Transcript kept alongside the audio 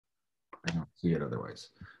I don't see it otherwise.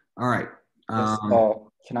 All right. Yes.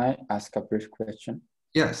 Can I ask a brief question?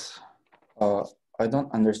 Yes. I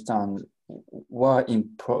don't understand why in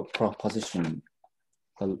proposition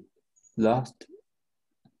the last,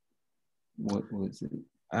 what was it?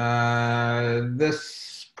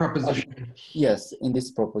 This proposition. Yes, in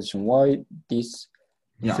this proposition, why these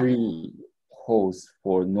three holds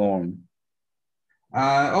for norm?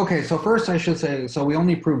 Okay, so first I should say, so we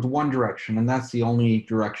only proved one direction, and that's the only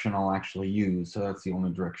direction I'll actually use. So that's the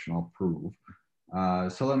only direction I'll prove.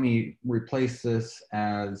 So let me replace this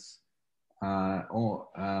as,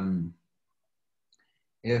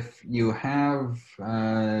 if you have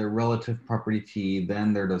relative property T,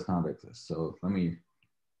 then there does not exist. So let me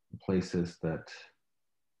replace this that,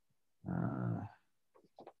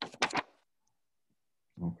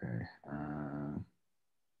 okay.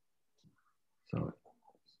 So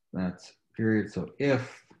that's period. So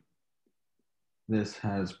if this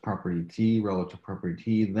has property T, relative property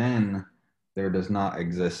T, then there does not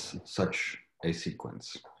exist such a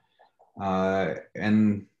sequence.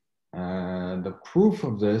 And the proof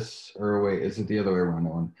of this, or wait, is it the other way around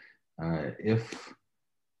that one?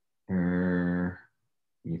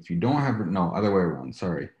 If you don't have, no, other way around,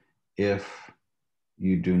 sorry. If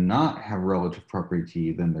you do not have relative property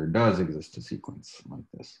T, then there does exist a sequence like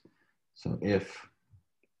this. So if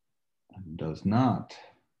it does not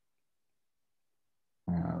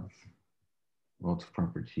have relative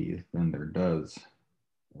property, then there does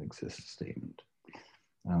exist a statement.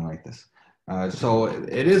 I like this. So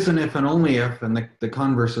it is an if and only if, and the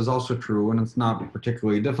converse is also true, and it's not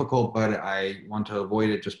particularly difficult, but I want to avoid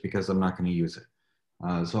it just because I'm not going to use it.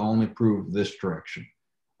 So I'll only prove this direction.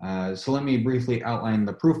 So let me briefly outline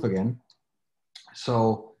the proof again.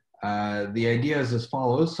 So the idea is as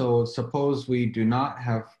follows. So suppose we do not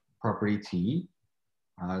have property T.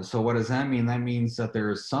 So what does that mean? That means that there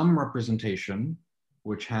is some representation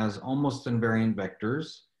which has almost invariant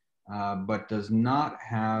vectors, but does not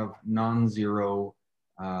have non-zero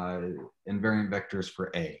invariant vectors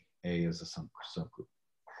for A. A is a subgroup.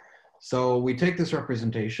 So we take this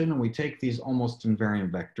representation and we take these almost invariant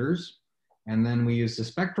vectors, and then we use the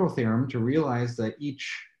spectral theorem to realize that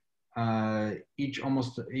each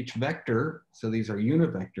vector, so these are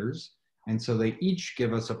unit vectors, and so they each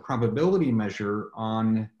give us a probability measure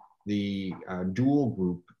on the dual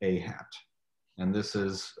group A hat. And this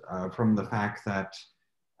is from the fact that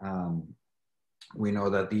we know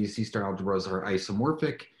that these C-star algebras are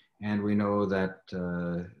isomorphic, and we know that,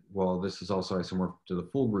 well, this is also isomorphic to the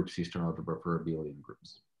full group C-star algebra for abelian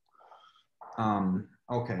groups.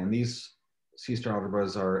 Okay, and these C-star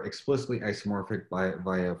algebras are explicitly isomorphic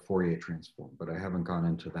via Fourier transform, but I haven't gone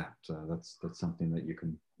into that. That's something that you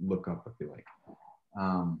can look up if you like.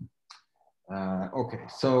 Okay,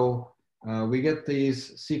 so we get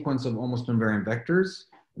these sequence of almost invariant vectors.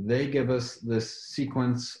 They give us this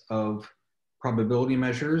sequence of probability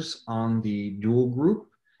measures on the dual group.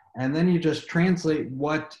 And then you just translate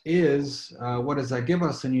what does that give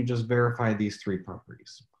us, and you just verify these three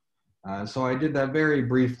properties. So I did that very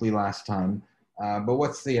briefly last time, but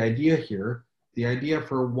what's the idea here? The idea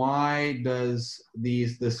for why does the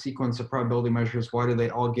sequence of probability measures, why do they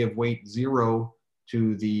all give weight 0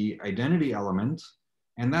 to the identity element?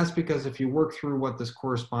 And that's because if you work through what this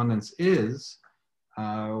correspondence is,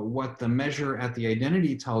 what the measure at the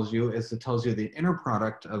identity tells you is it tells you the inner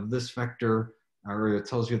product of this vector, or it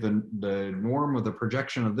tells you the norm of the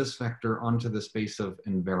projection of this vector onto the space of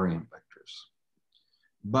invariant vectors.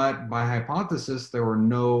 But by hypothesis, there were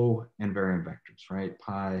no invariant vectors, right?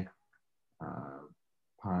 Pi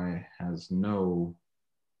has no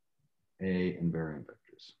A invariant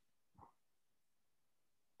vectors.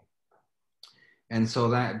 And so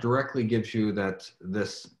that directly gives you that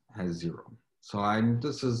this has 0. So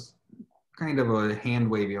this is kind of a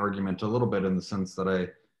hand-wavy argument a little bit in the sense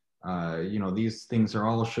that you know, these things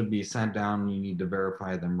should be sat down, you need to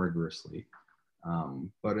verify them rigorously.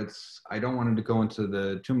 But I don't want to go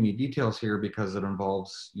into too many details here because it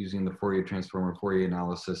involves using the Fourier transform or Fourier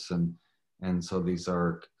analysis, and so these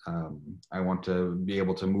are, I want to be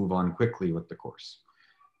able to move on quickly with the course.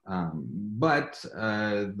 But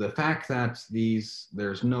the fact that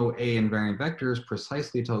there's no A invariant vectors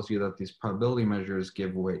precisely tells you that these probability measures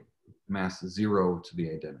give weight mass 0 to the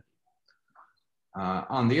identity.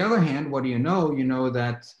 On the other hand, what do you know? You know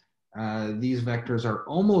that these vectors are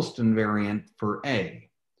almost invariant for A.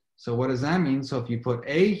 So what does that mean? So if you put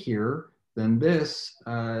A here, then this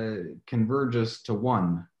converges to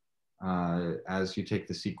 1 as you take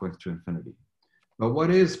the sequence to infinity. But what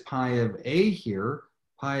is pi of A here?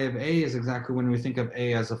 Pi of A is exactly, when we think of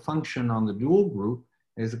A as a function on the dual group,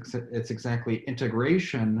 it's exactly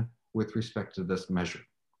integration with respect to this measure.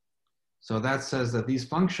 So that says that these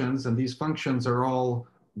functions, and these functions are all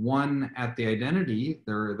one at the identity,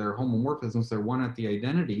 they're homomorphisms, they're one at the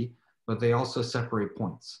identity, but they also separate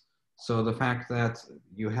points. So the fact that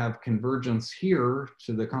you have convergence here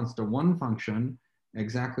to the constant 1 function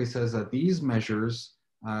exactly says that these measures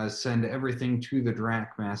send everything to the Dirac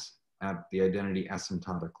mass at the identity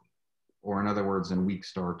asymptotically, or in other words, in weak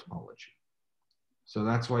star topology. So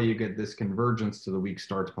that's why you get this convergence to the weak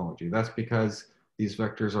star topology. That's because these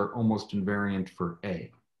vectors are almost invariant for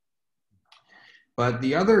A. But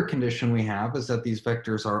the other condition we have is that these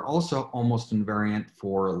vectors are also almost invariant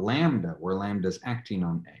for lambda, where lambda is acting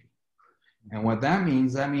on A. And what that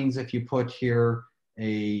means if you put here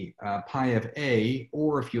a pi of A,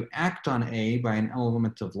 or if you act on A by an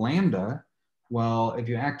element of lambda, well, if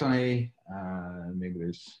you act on A,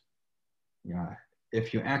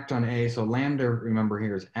 if you act on A, so lambda, remember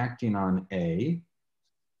here, is acting on A.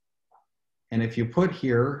 And if you put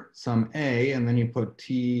here some A, and then you put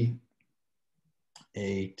T,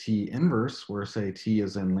 a T inverse, where say T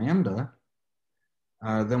is in lambda,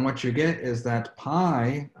 then what you get is that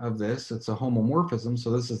pi of this, it's a homomorphism, so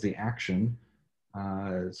this is the action.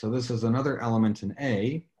 So this is another element in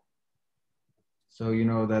A. So you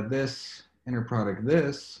know that this inner product,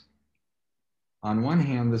 this, on one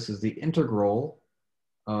hand, this is the integral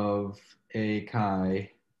of A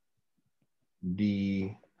chi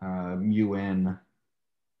d mu n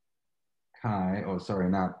chi, oh sorry,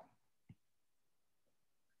 not,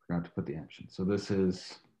 forgot to put the action. So this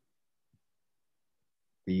is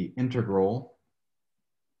the integral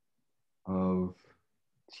of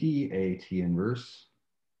T A T inverse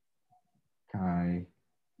chi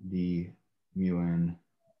d mu n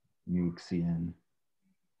mu xi n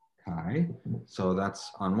chi. So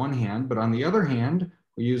that's on one hand, but on the other hand,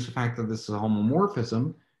 we use the fact that this is a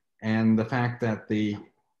homomorphism and the fact that the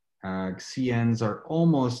CNs are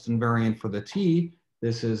almost invariant for the T.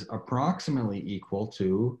 This is approximately equal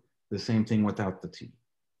to the same thing without the T.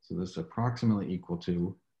 So this is approximately equal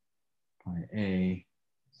to pi A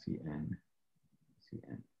Cn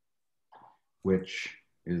Cn, which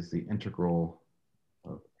is the integral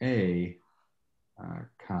of A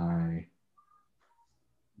chi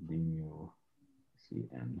d mu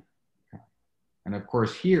Cn chi. And of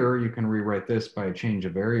course here you can rewrite this by a change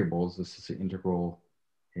of variables. This is the integral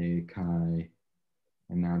A chi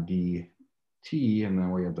and now dt, and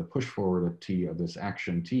then we have the push forward of T of this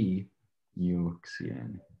action T mu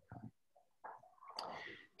Cn chi.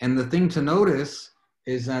 And the thing to notice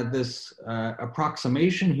is that this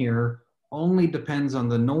approximation here only depends on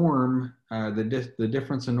the norm, the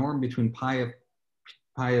difference in norm between pi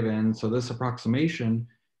of n. So this approximation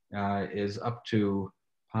is up to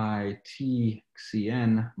pi t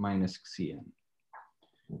xn minus xn.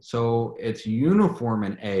 So it's uniform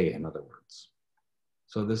in A, in other words.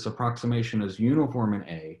 So this approximation is uniform in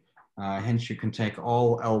A. Hence you can take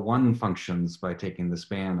all L1 functions by taking the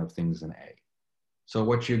span of things in A. So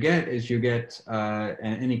what you get is you get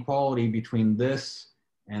an inequality between this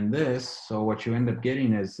and this. So what you end up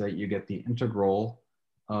getting is that you get the integral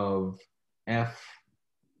of f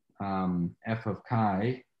of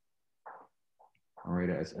chi, I'll write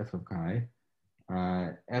it as f of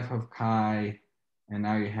chi, and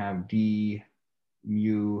now you have d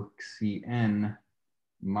mu xn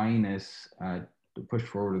minus, to push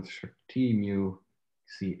forward with respect to t mu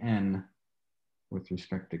xn with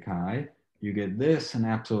respect to chi. You get this, an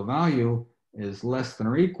absolute value is less than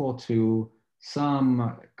or equal to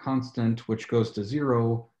some constant which goes to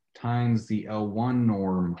 0 times the L1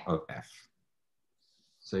 norm of f.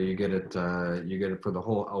 So you get it for the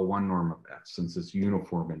whole L1 norm of f, since it's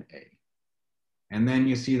uniform in A. And then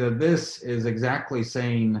you see that this is exactly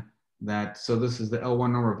saying that, so this is the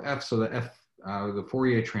L1 norm of f, so the f, the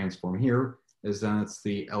Fourier transform here is then it's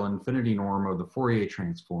the L infinity norm of the Fourier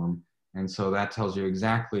transform. And so that tells you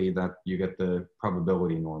exactly that you get the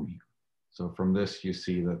probability norm here. So from this, you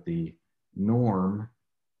see that the norm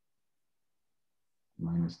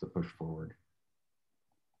minus the push forward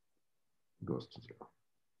goes to 0.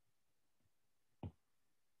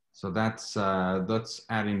 So that's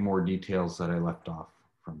adding more details that I left off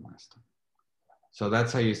from last time. So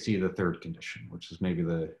that's how you see the third condition, which is maybe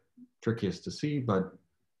the trickiest to see, but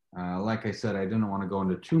like I said, I didn't want to go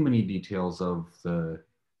into too many details of the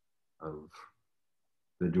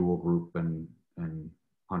dual group and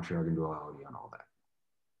Pontryagin duality and all that.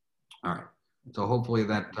 All right, so hopefully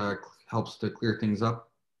that helps to clear things up.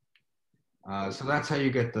 So that's how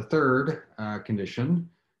you get the third condition.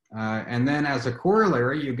 And then as a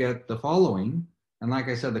corollary, you get the following. And like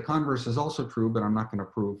I said, the converse is also true, but I'm not going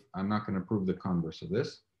to prove the converse of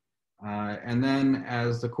this. And then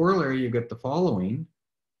as the corollary, you get the following.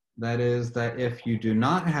 That is that if you do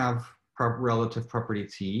not have relative property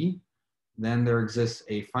T, then there exists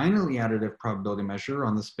a finitely additive probability measure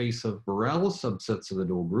on the space of Borel subsets of the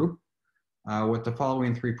dual group with the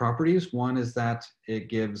following three properties. One is that it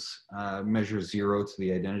gives measure 0 to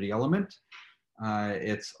the identity element.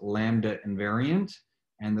 It's lambda invariant.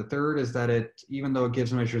 And the third is that it, even though it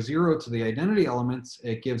gives measure 0 to the identity elements,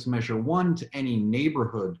 it gives measure 1 to any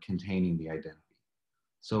neighborhood containing the identity.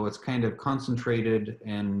 So it's kind of concentrated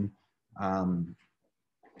in,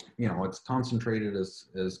 it's concentrated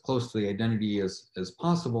as close to the identity as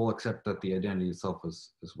possible, except that the identity itself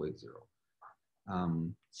is weight 0.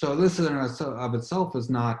 So this in of itself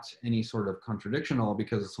is not any sort of contradiction at all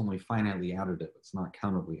because it's only finitely additive. It's not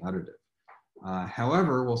countably additive.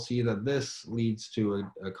 However, we'll see that this leads to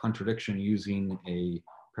a contradiction using a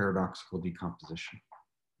paradoxical decomposition.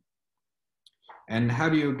 And how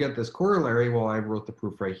do you get this corollary? Well, I wrote the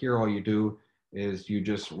proof right here. All you do is you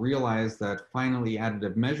just realize that finitely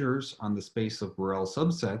additive measures on the space of Borel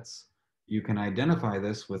subsets, you can identify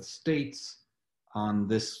this with states on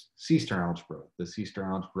this C-star algebra, the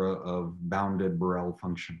C-star algebra of bounded Borel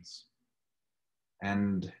functions.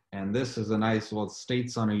 And this is a nice, well, it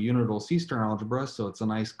states on a unidal C-star algebra, so it's a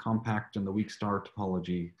nice compact in the weak star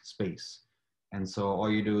topology space. And so all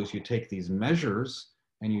you do is you take these measures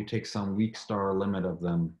and you take some weak star limit of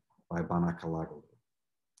them by Banach-Lagolu.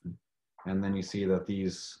 And then you see that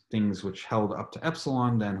these things which held up to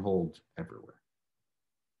epsilon then hold everywhere.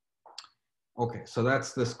 Okay, so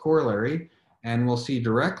that's this corollary. And we'll see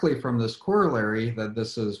directly from this corollary that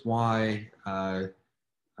this is why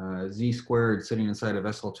z squared sitting inside of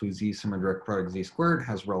SL2z symmetric product z squared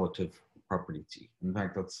has relative property T. In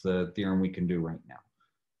fact, that's the theorem we can do right now.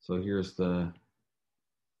 So here's the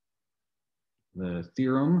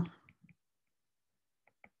theorem.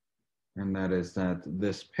 And that is that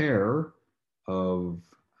this pair of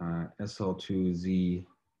SL2z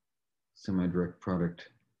symmetric product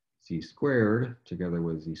z squared together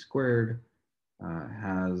with z squared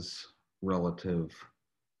has relative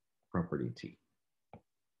property T.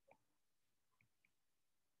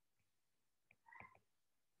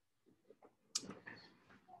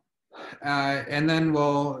 And then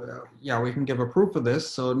we can give a proof of this.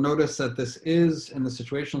 So notice that this is in the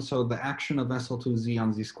situation. So the action of SL2z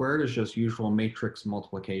on z squared is just usual matrix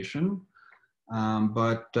multiplication. Of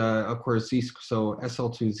course, so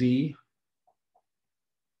SL2z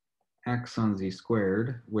acts on z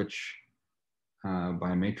squared, which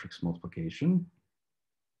by matrix multiplication.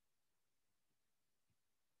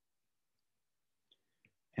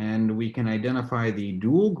 And we can identify the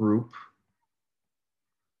dual group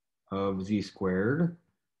of z squared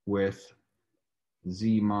with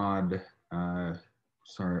z mod, r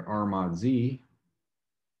mod z,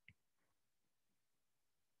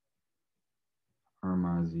 r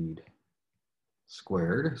mod z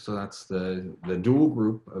squared. So that's the dual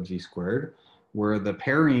group of z squared, where the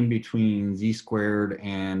pairing between z squared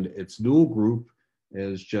and its dual group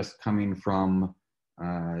is just coming from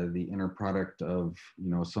the inner product of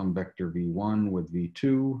some vector v1 with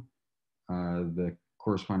v2. The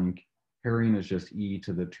corresponding pairing is just e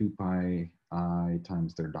to the 2 pi I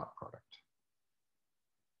times their dot product.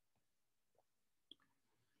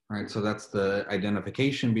 All right, so that's the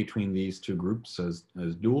identification between these two groups as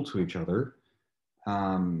dual to each other.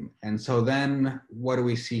 And so then what do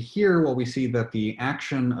we see here? Well, we see that the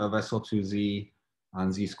action of SL2z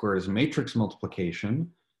on z squared is matrix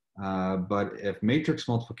multiplication. But if matrix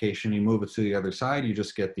multiplication, you move it to the other side, you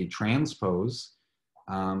just get the transpose.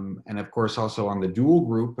 And of course, also on the dual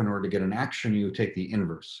group, in order to get an action, you take the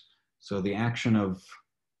inverse. So the action of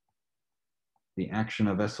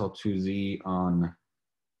SL2z on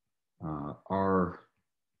r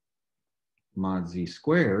mod z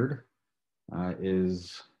squared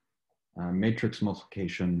is matrix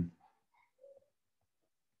multiplication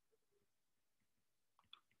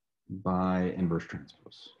by inverse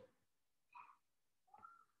transpose.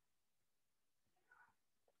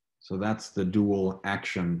 So that's the dual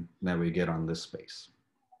action that we get on this space.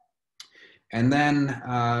 And then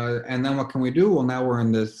what can we do? Well, now we're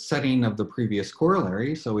in the setting of the previous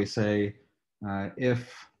corollary. So we say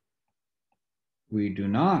if we do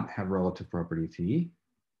not have relative property T,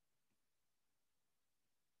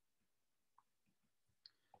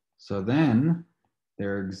 so then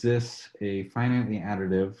there exists a finitely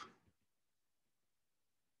additive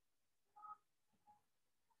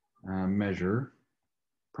measure,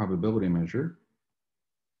 probability measure,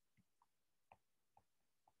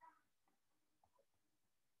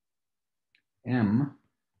 M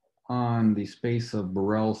on the space of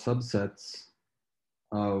Borel subsets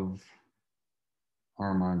of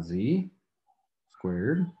R mod Z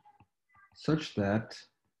squared such that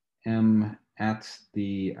M at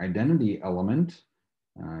the identity element,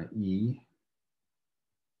 E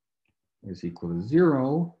is equal to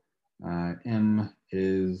 0. M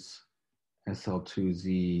is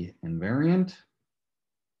SL2Z invariant.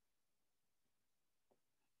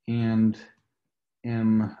 And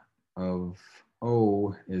M of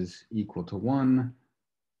O is equal to 1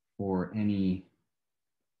 for any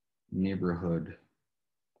neighborhood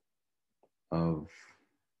of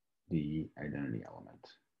the identity element,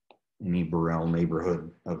 any Borel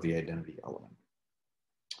neighborhood of the identity element.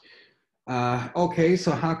 Okay,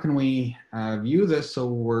 so how can we view this? So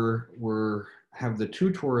we're have the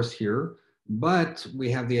two torus here, but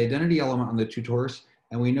we have the identity element on the two torus,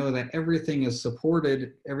 and we know that everything is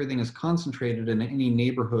supported, everything is concentrated in any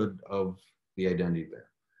neighborhood of the identity there.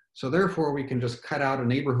 So therefore, we can just cut out a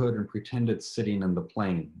neighborhood and pretend it's sitting in the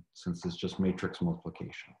plane, since it's just matrix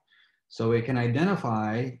multiplication. So we can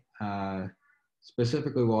identify,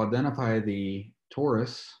 specifically we'll identify the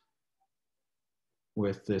torus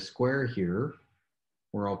with this square here,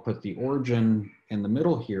 where I'll put the origin in the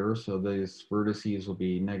middle here. So these vertices will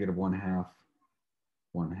be negative 1/2,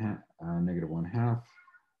 1/2, negative 1/2.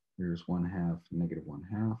 Here's 1/2, negative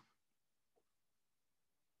 1/2,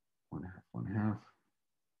 1/2, 1/2,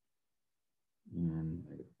 and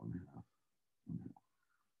negative 1/2, 1/2.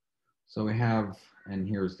 So we have, and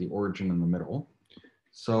here's the origin in the middle.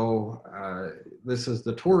 So this is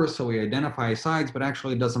the torus, so we identify sides, but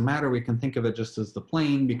actually it doesn't matter. We can think of it just as the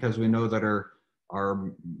plane because we know that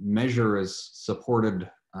our measure is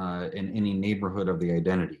supported in any neighborhood of the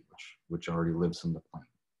identity, which already lives in the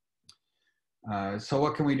plane. So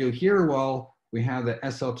what can we do here? Well, we have the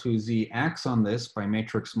SL2Z acts on this by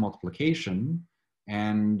matrix multiplication,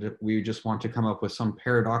 and we just want to come up with some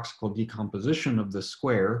paradoxical decomposition of the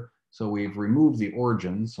square. So we've removed the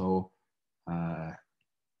origin, so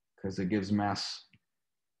because it gives mass,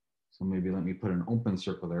 so maybe let me put an open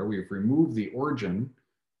circle there. We've removed the origin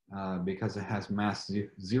because it has mass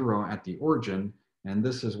 0 at the origin, and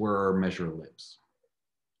this is where our measure lives.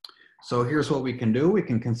 So here's what we can do. We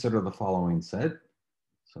can consider the following set.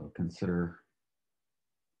 So consider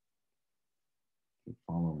the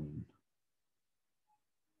following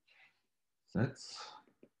sets.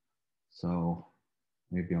 So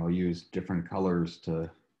maybe I'll use different colors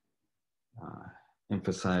to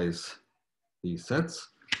emphasize these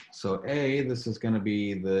sets. So A, this is going to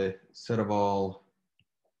be the set of all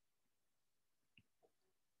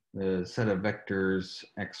the set of vectors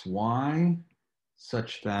x, y,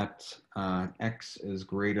 such that x is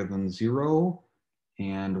greater than 0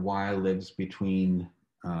 and y lives between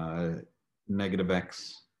negative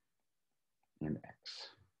x and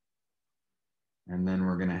x. And then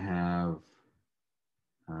we're going to have,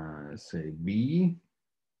 say, B.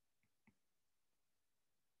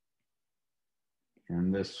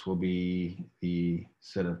 And this will be the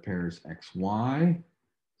set of pairs x, y,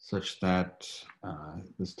 such that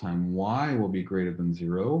this time y will be greater than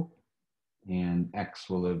 0, and x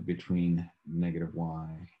will live between negative y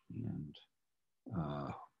and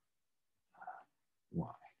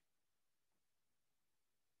y.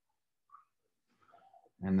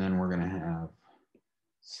 And then we're going to have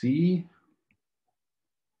C,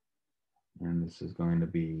 and this is going to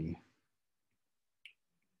be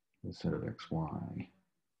the set of x, y,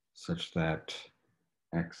 such that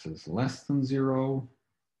x is less than 0,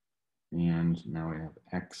 and now we have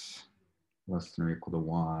x less than or equal to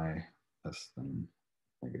y less than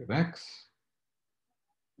negative x.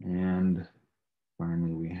 And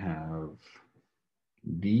finally, we have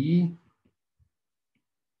D,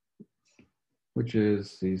 which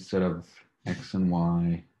is the set of x and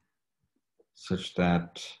y such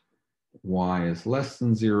that y is less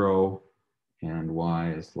than 0 and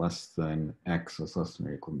y is less than x is less than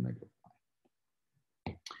or equal to negative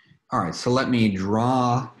y. All right, so let me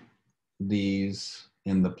draw these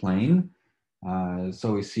in the plane.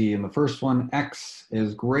 So we see in the first one, x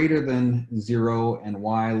is greater than 0 and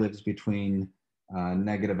y lives between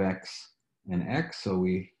negative x and x. So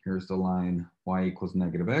here's the line y equals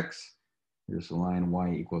negative x. Here's the line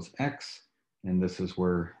y equals x. And this is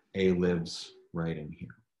where A lives right in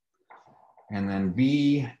here. And then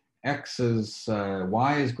B, x is,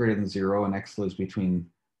 y is greater than 0 and x lives between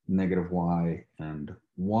negative y and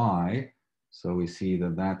y. So we see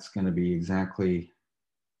that that's going to be exactly,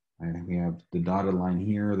 we have the dotted line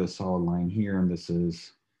here, the solid line here, and this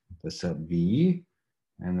is the set B.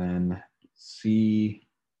 And then C,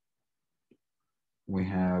 we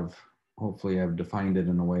have, hopefully I've defined it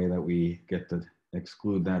in a way that we get to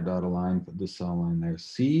exclude that dotted line, put this solid line there,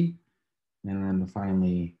 C. And then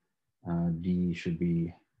finally, D should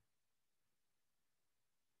be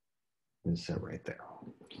this set right there.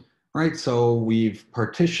 All right, so we've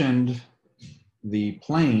partitioned the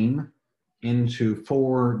plane into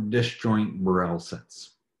 4 disjoint Borel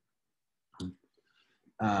sets.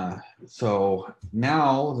 So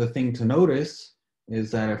now the thing to notice is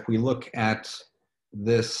that if we look at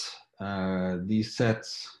this, these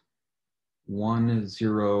sets 1,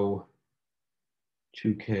 0,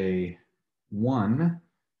 2K, 1,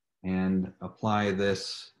 and apply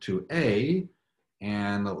this to A,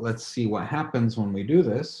 and let's see what happens when we do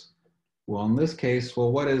this. Well, in this case,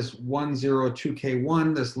 well, what is 1, 0,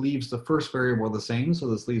 2K1? This leaves the first variable the same, so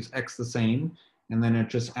this leaves x the same, and then it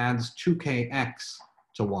just adds 2kx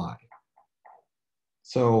to y.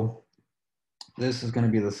 So this is going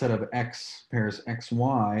to be the set of x pairs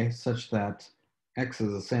xy such that x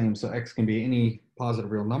is the same, so x can be any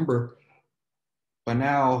positive real number. But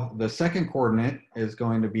now the second coordinate is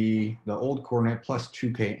going to be the old coordinate plus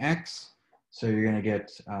 2kx, so you're going to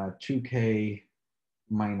get 2k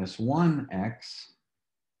minus 1x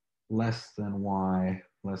less than y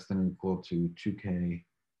less than or equal to 2k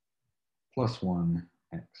plus 1x.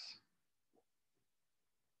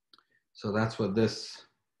 So that's what this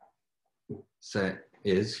set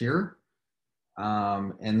is here.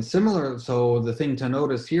 And similar, so the thing to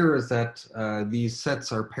notice here is that these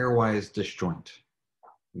sets are pairwise disjoint.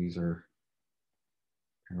 These are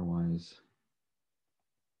pairwise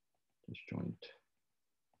disjoint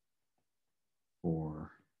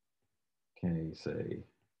for k, say,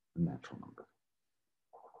 a natural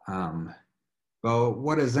number. But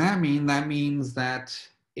what does that mean? That means that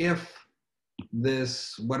if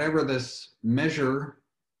this, whatever this measure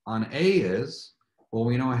on A is, well,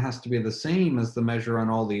 we know it has to be the same as the measure on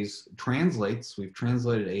all these translates. We've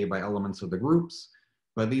translated A by elements of the groups,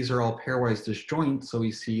 but these are all pairwise disjoint, so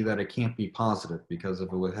we see that it can't be positive, because if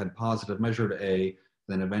it had positive measure to A,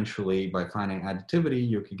 then eventually by finite additivity,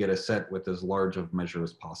 you could get a set with as large of measure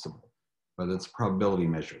as possible. But it's a probability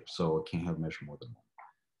measure, so it can't have measure more than 1.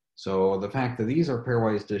 So the fact that these are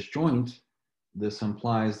pairwise disjoint, this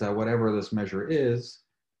implies that whatever this measure is,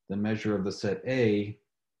 the measure of the set A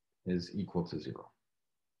is equal to 0.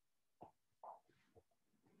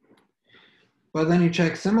 But then you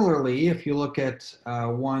check similarly, if you look at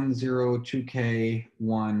 1, 0, 2k,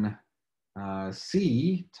 1,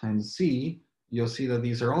 c times c, you'll see that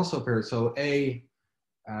these are also pairs. So A,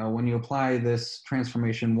 when you apply this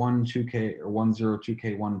transformation 1, 2k, or 1, 0,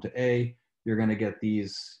 2k, 1 to A, you're going to get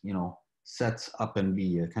these, you know, sets up in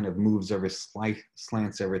B. It kind of moves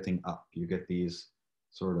slants everything up. You get these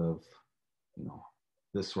sort of, you know,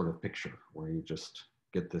 this sort of picture where you just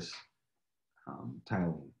get this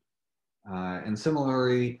tiling. And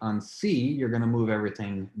similarly on C, you're going to move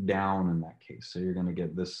everything down in that case. So you're going to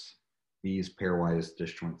get these pairwise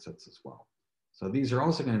disjoint sets as well. So these are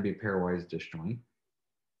also going to be pairwise disjoint.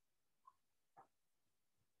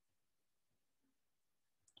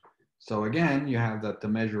 So again, you have that the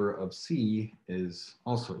measure of C is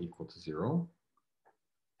also equal to 0.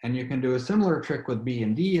 And you can do a similar trick with B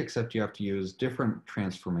and D, except you have to use different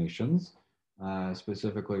transformations.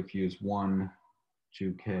 Specifically, if you use 1,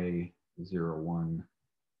 2k, 0, 1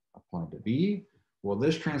 applied to B. Well,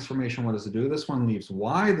 this transformation, what does it do? This one leaves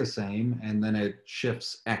y the same, and then it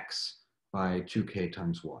shifts x by 2k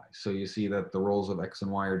times y. So you see that the roles of x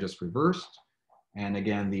and y are just reversed. And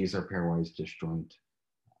again, these are pairwise disjoint.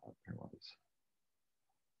 Pairwise.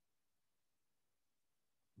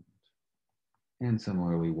 And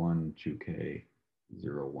similarly, 1, 2k,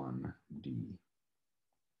 0, 1, d.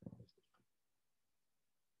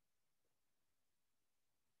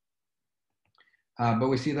 But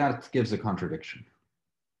we see that gives a contradiction.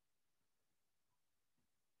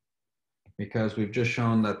 Because we've just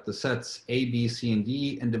shown that the sets A, B, C, and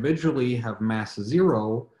D individually have mass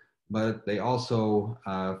 0, but they also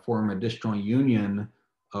form a disjoint union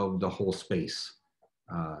of the whole space.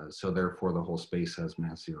 So therefore, the whole space has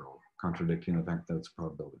mass 0, contradicting the fact that it's a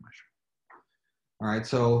probability measure. All right,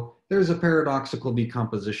 so there's a paradoxical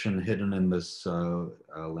decomposition hidden in this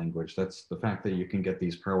language. That's the fact that you can get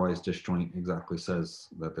these pairwise disjoint exactly says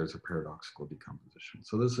that there's a paradoxical decomposition.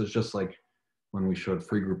 So this is just like when we showed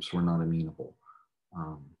free groups were not amenable.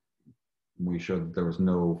 We showed there was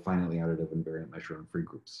no finitely additive invariant measure on free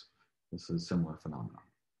groups. This is a similar phenomenon.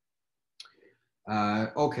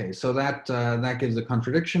 Okay, so that gives a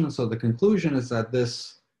contradiction. So the conclusion is that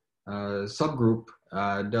this subgroup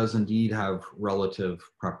does indeed have relative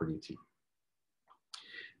property T.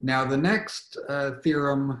 Now the next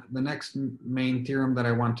theorem, the next main theorem that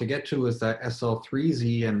I want to get to is that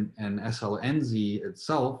SL3Z and SLNZ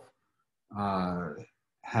itself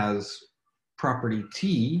has property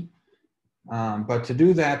T. But to do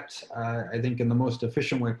that, I think in the most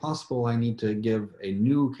efficient way possible, I need to give a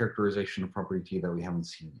new characterization of property T that we haven't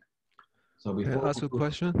seen yet. So before Can I ask a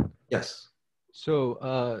question? Yes. So,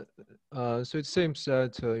 so it seems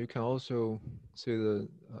that you can also say the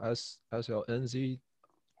SLNZ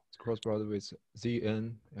cross product with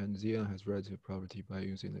Zn, and Zn has relative property by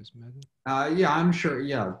using this method. Yeah, I'm sure.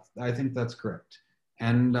 Yeah, I think that's correct.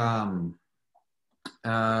 And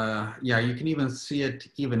yeah, you can even see it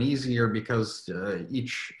even easier because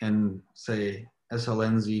each in, say,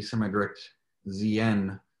 SLNZ semi-direct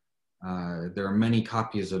Zn, there are many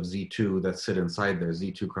copies of Z2 that sit inside there,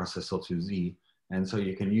 Z2 cross SL2Z. And so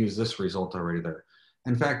you can use this result already there.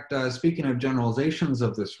 In fact, speaking of generalizations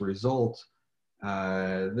of this result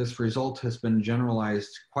has been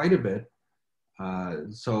generalized quite a bit.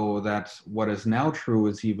 So that what is now true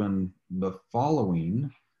is even the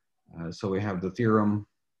following. So we have the theorem.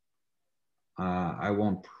 I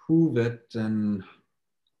won't prove it, and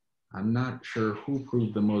I'm not sure who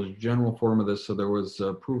proved the most general form of this. So there was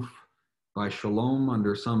a proof by Shalom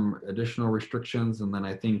under some additional restrictions, and then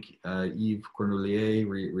I think Yves Cornelier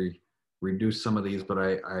reduced some of these, but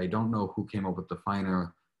I don't know who came up with the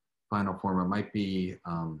final form. It might be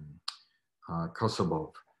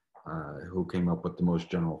Kosobov, who came up with the most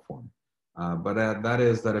general form. But that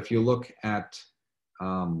is that if you look at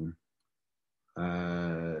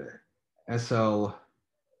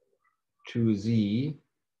SL2Z,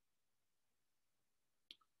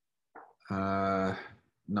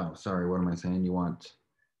 no, sorry, what am I saying? You want,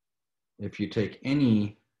 if you take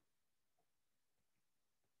any,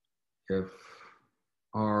 if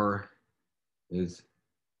R is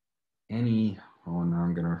any, oh, now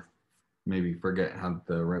I'm gonna maybe forget how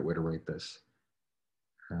the right way to write this.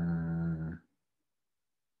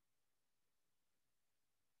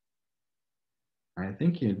 I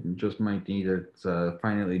think you just might need it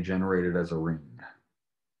finitely generated as a ring.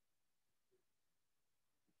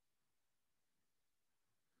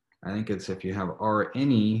 I think it's if you have R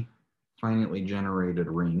any finitely generated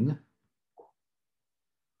ring.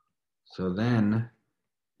 So then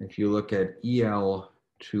if you look at EL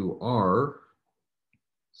to R,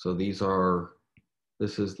 so this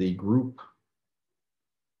is the group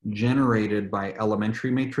generated by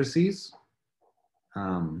elementary matrices.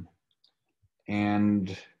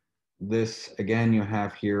 And this, again, you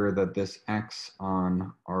have here that this acts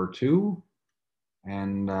on R2,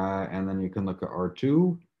 and then you can look at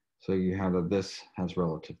R2. So you have that this has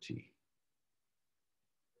relative T.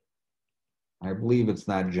 I believe it's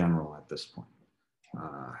that general at this point.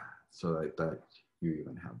 So that you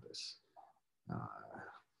even have this.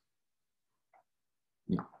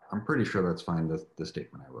 Yeah, I'm pretty sure that's fine, the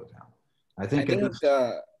statement I wrote down. I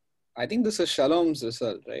think this is Shalom's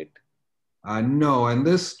result, right? No, and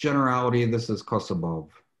this generality, this is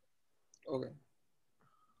Kosobov. Okay.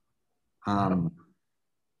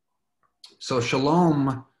 So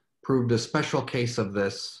Shalom proved a special case of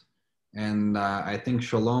this, and I think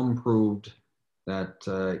Shalom proved that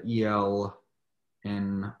ELN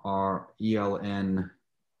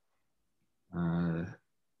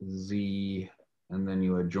Z, and then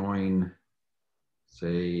you adjoin,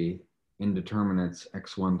 say, indeterminates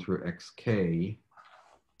x1 through xk,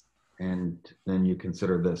 and then you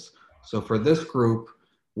consider this. So for this group,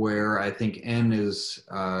 where I think n is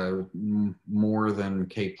more than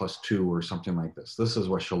k plus 2 or something like this, this is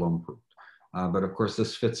what Shalom proved. But of course,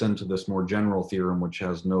 this fits into this more general theorem, which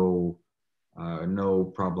has no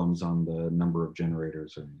problems on the number of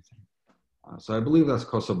generators or anything. So I believe that's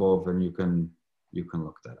Kosobov, and you can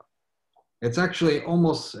look that up. It's actually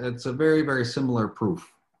it's a very, very similar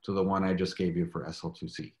proof to the one I just gave you for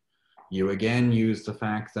SL2C. You again use the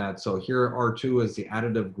fact that, so here R2 is the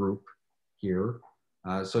additive group here.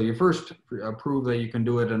 So you first prove that you can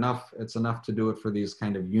do it enough, it's enough to do it for these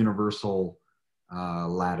kind of universal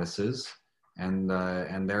lattices. And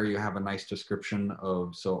there you have a nice description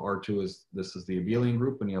of, so R2 this is the abelian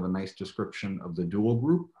group, and you have a nice description of the dual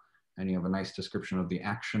group, and you have a nice description of the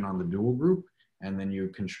action on the dual group, and then you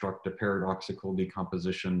construct a paradoxical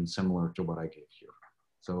decomposition similar to what I gave here.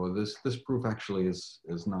 So this proof actually is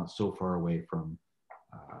not so far away from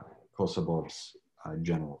Kosobov's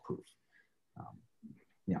general proof.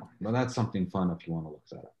 Yeah, but that's something fun if you want to look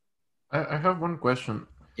that up. I have one question.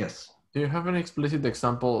 Yes. Do you have an explicit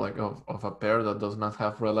example like of a pair that does not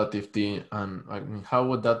have relative T, and I mean, how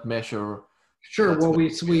would that measure? Sure. Well,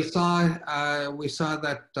 we saw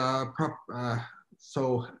that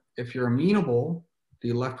so if you're amenable,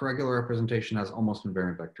 the left regular representation has almost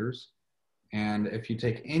invariant vectors, and if you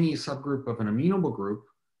take any subgroup of an amenable group,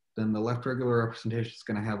 then the left regular representation is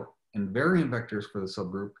going to have invariant vectors for the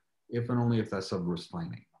subgroup if and only if that subgroup is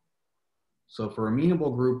finite. So for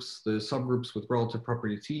amenable groups, the subgroups with relative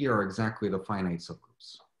property T are exactly the finite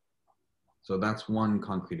subgroups. So that's one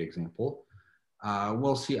concrete example.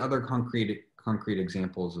 We'll see other concrete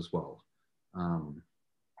examples as well.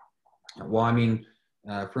 Well, I mean,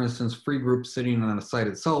 for instance, free group sitting on a site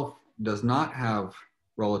itself does not have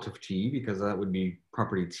relative T because that would be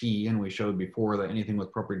property T, and we showed before that anything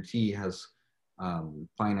with property T has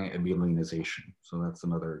finite abelianization. So that's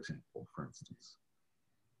another example, for instance.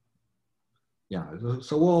 Yeah,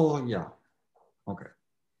 so we'll, yeah, okay.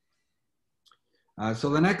 So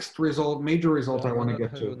the next result, major result I want to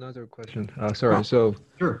get to. I have another question. Sorry, Oh, so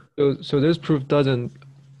sure. So this proof doesn't,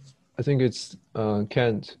 I think it's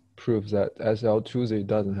can't prove that SL2Z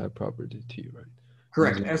doesn't have property T, right?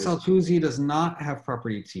 Correct. SL2Z does not have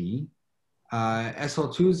property T.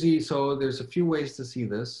 SL2Z, so there's a few ways to see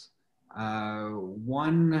this.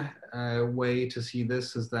 One way to see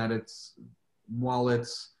this is that it's, while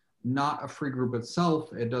it's not a free group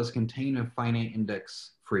itself, it does contain a finite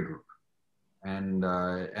index free group. And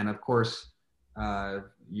of course,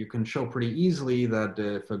 you can show pretty easily that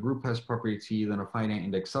if a group has property T, then a finite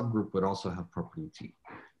index subgroup would also have property T.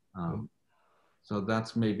 So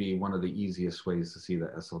that's maybe one of the easiest ways to see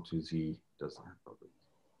that SL2Z doesn't have property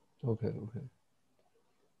T. Okay, okay.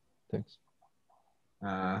 Thanks.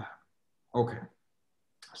 Okay.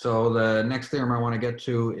 So the next theorem I want to get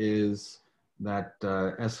to is that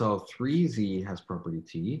SL3Z has property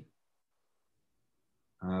T.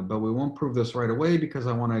 But we won't prove this right away because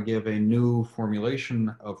I want to give a new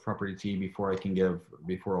formulation of property T before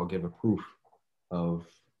I'll give a proof of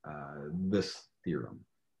this theorem.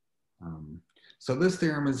 So this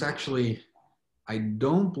theorem is actually, I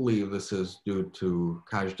don't believe this is due to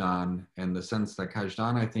Kazhdan in the sense that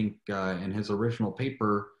Kazhdan, I think in his original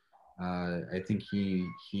paper, I think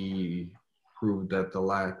he proved that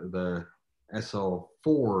the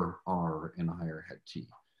SL4R in a higher head T.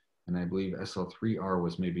 And I believe SL3R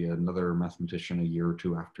was maybe another mathematician a year or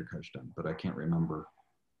two after Kazhdan, but I can't remember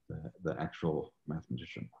the actual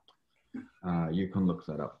mathematician. You can look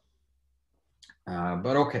that up.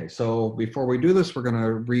 But okay, so before we do this, we're going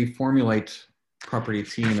to reformulate property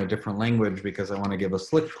T in a different language because I want to give a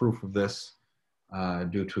slick proof of this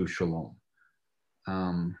due to Shalom.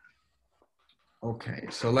 Okay,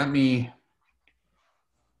 so let me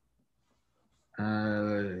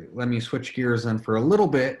switch gears then for a little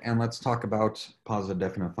bit and let's talk about positive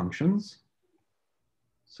definite functions.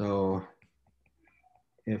 So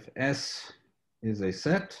if S is a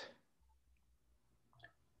set,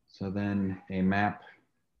 so then a map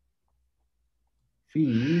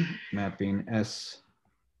phi mapping S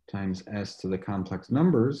times S to the complex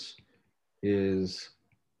numbers is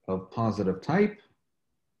of positive type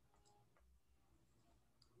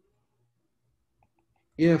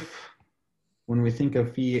if, when we think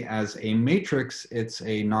of phi as a matrix, it's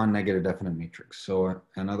a non-negative definite matrix. So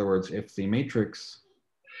in other words, if the matrix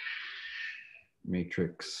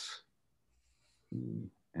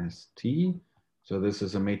ST, so this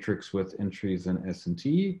is a matrix with entries in S and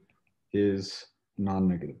T, is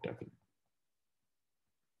non-negative definite.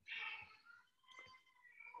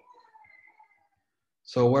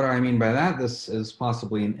 So what do I mean by that? This is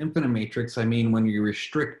possibly an infinite matrix. I mean, when you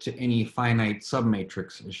restrict to any finite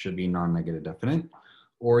submatrix, it should be non-negative definite.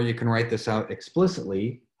 Or you can write this out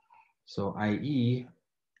explicitly. So i.e.,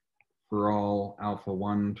 for all alpha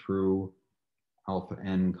 1 through alpha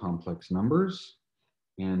n complex numbers,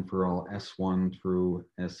 and for all S1 through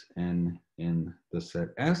Sn in the set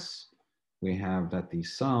S, we have that the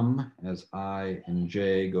sum as I and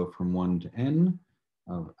j go from 1 to n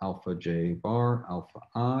of alpha j bar alpha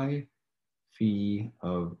I phi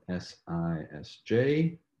of Si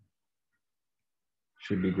Sj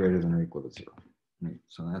should be greater than or equal to 0. Right?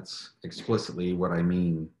 So that's explicitly what I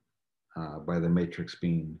mean by the matrix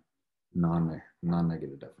being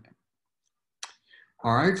non-negative definite.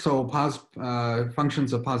 All right, so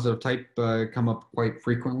functions of positive type come up quite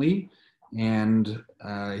frequently. And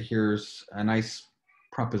here's a nice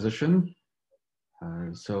proposition.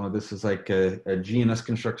 So this is like a GNS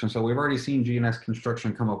construction. So we've already seen GNS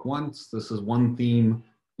construction come up once. This is one theme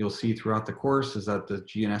you'll see throughout the course, is that the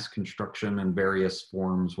GNS construction in various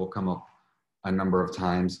forms will come up a number of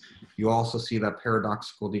times. You also see that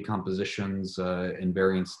paradoxical decompositions in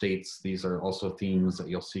variant states. These are also themes that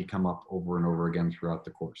you'll see come up over and over again throughout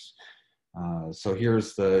the course. So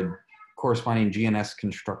here's the corresponding GNS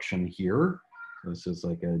construction here. This is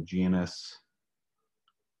like a GNS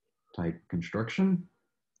type construction.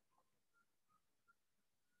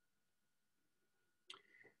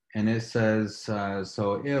 And it says,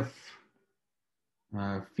 so if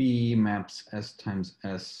phi maps S times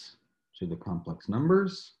S to the complex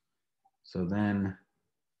numbers. So then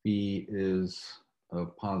phi is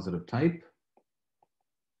of positive type,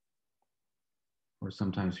 or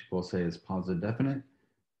sometimes people say is positive definite.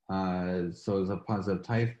 So it's a positive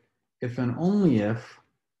type if and only if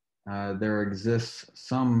there exists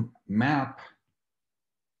some map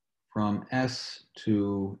from S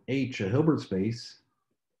to H, a Hilbert space,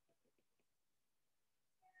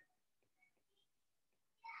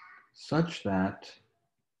 such that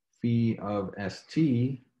phi of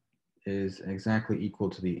ST is exactly equal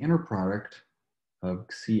to the inner product of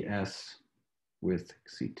CS with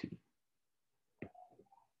CT.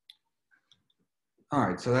 All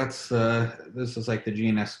right, so that's this is like the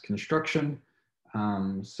GNS construction.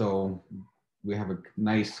 So we have a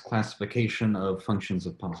nice classification of functions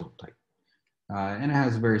of positive type. And it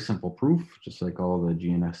has a very simple proof, just like all the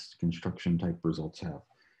GNS construction type results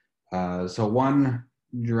have. So one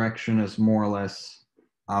direction is more or less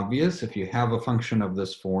obvious. If you have a function of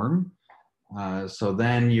this form, so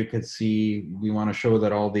then you could see, we want to show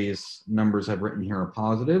that all these numbers I've written here are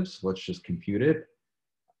positives. Let's just compute it.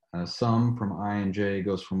 Sum from I and j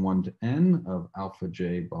goes from 1 to n of alpha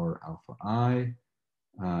j bar alpha I.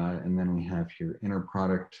 And then we have here inner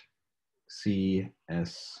product C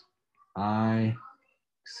S I,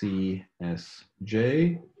 C S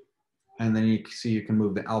J. And then you see you can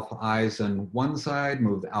move the alpha i's on one side,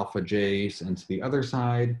 move the alpha j's into the other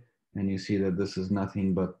side. And you see that this is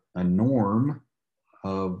nothing but a norm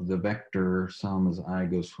of the vector sum as I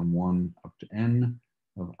goes from 1 up to n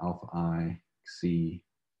of alpha I C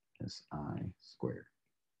S I squared,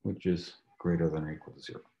 which is greater than or equal to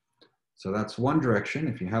 0. So that's one direction.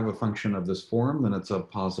 If you have a function of this form, then it's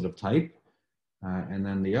of positive type. And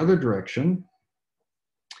then the other direction,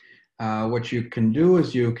 what you can do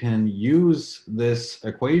is you can use this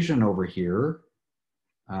equation over here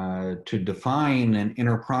to define an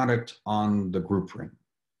inner product on the group ring.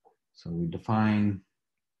 So we define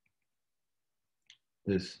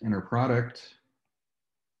this inner product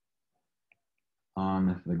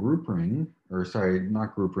on the group ring, or sorry,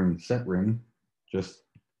 not group ring, set ring, just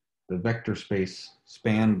the vector space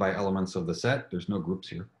spanned by elements of the set. There's no groups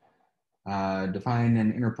here. Define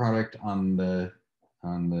an inner product on the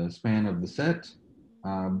span of the set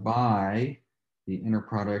by the inner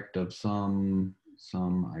product of sum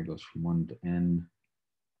I goes from 1 to n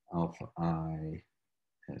alpha I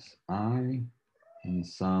S I, and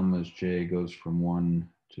sum as j goes from 1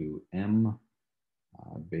 to m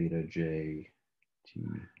beta j t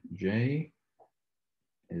j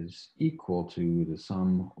is equal to the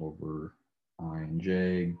sum over I and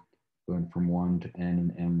j going from 1 to n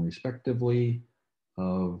and m respectively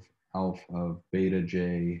of alpha of beta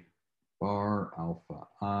j bar alpha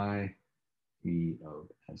I e of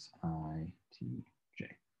s I t j.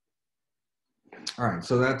 All right,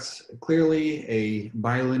 so that's clearly a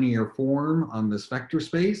bilinear form on this vector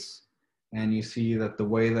space. And you see that the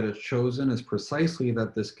way that it's chosen is precisely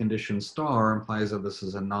that this condition star implies that this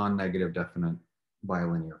is a non-negative definite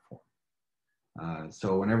bilinear form.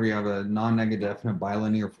 So whenever you have a non-negative definite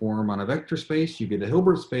bilinear form on a vector space, you get a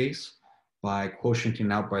Hilbert space by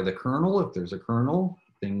quotienting out by the kernel, if there's a kernel,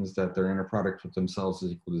 things that their inner product with themselves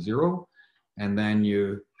is equal to 0. And then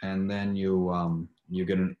you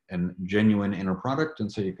get a genuine inner product, and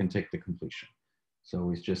so you can take the completion. So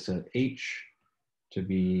we just set H to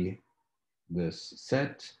be this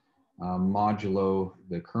set modulo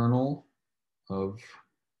the kernel of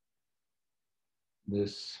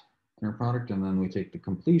this inner product, and then we take the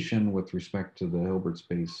completion with respect to the Hilbert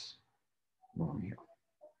space along here.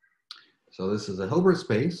 So this is a Hilbert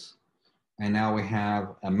space, and now we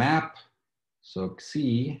have a map. So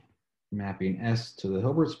C mapping S to the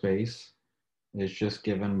Hilbert space is just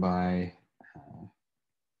given by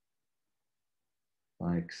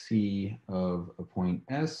like C of a point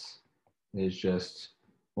S is just,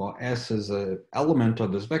 well, S is an element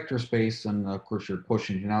of this vector space, and of course you're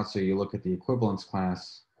quotienting out, so you look at the equivalence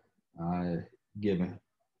class given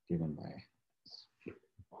by S.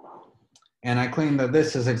 And I claim that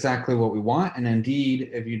this is exactly what we want, and indeed,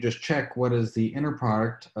 if you just check what is the inner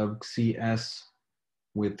product of CS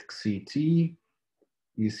with CT,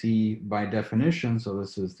 you see by definition, so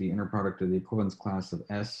this is the inner product of the equivalence class of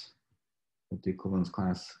S with the equivalence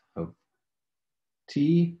class of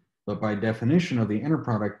T, but by definition of the inner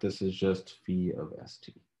product, this is just phi of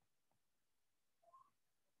ST.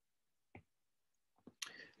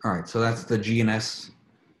 All right, so that's the GNS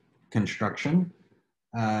construction.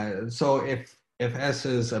 So if S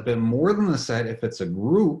is a bit more than the set, if it's a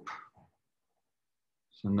group,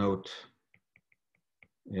 so note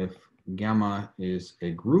if gamma is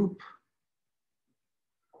a group,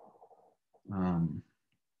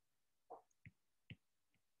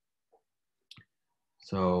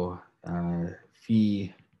 So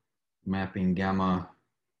phi mapping gamma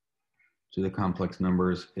to the complex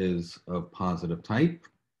numbers is of positive type.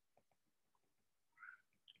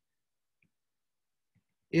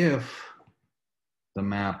 If the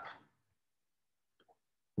map,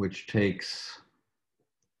 which takes,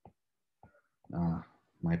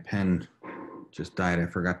 my pen just died. I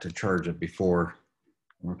forgot to charge it before.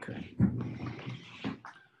 Okay.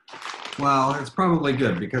 Well, it's probably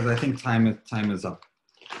good because I think time is up.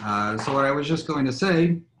 So what I was just going to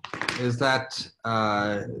say is that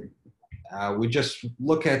we just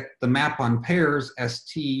look at the map on pairs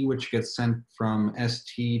ST, which gets sent from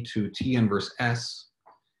ST to T inverse S.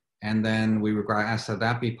 And then we ask that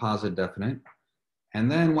that be positive definite. And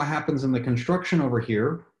then what happens in the construction over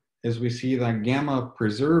here is we see that gamma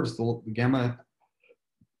preserves the gamma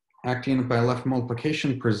acting by left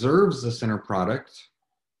multiplication preserves this inner product,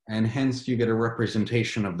 and hence you get a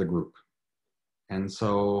representation of the group. And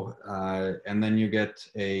so, and then you get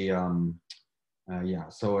a,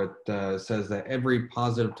 so it says that every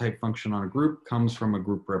positive type function on a group comes from a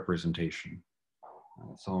group representation.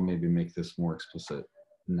 So I'll maybe make this more explicit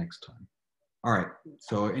next time. All right,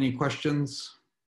 so any questions?